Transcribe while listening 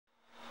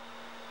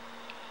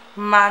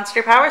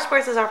Monster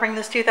Powersports is offering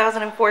this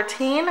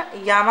 2014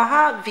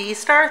 Yamaha V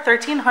Star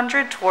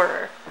 1300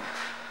 Tourer.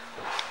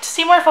 To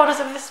see more photos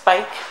of this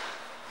bike,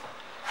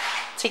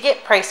 to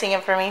get pricing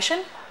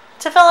information,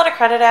 to fill out a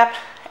credit app,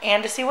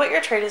 and to see what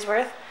your trade is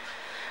worth,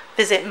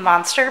 visit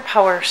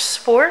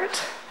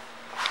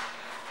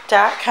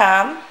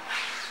monsterpowersport.com.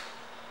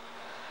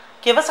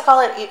 Give us a call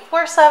at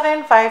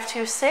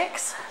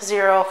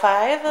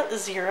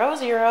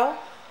 847-526-0500.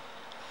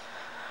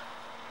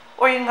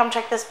 Or you can come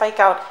check this bike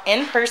out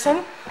in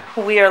person.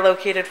 We are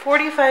located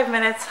 45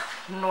 minutes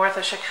north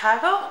of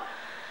Chicago,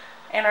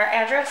 and our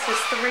address is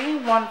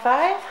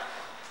 315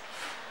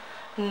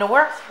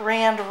 North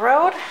Rand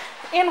Road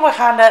in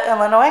Wauconda,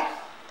 Illinois.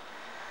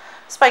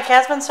 This bike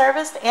has been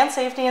serviced and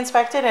safety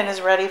inspected and is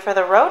ready for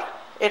the road.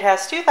 It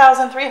has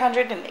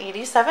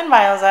 2,387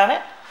 miles on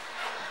it.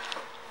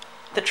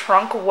 The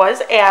trunk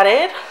was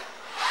added.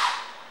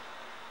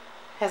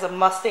 Has a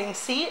Mustang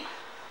seat.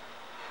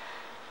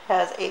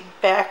 Has a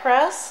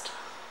backrest,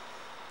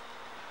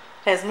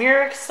 has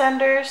mirror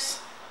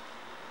extenders,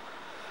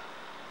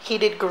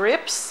 heated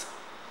grips,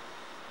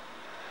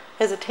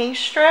 has a tank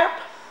strap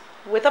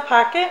with a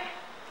pocket,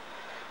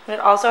 and it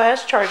also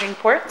has charging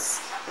ports.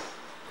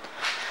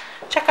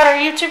 Check out our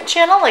YouTube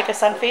channel, like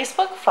us on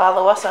Facebook,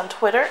 follow us on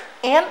Twitter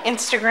and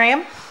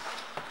Instagram.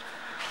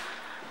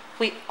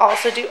 We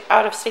also do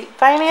out-of-state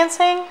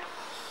financing,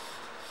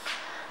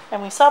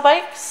 and we sell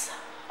bikes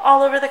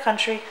all over the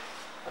country.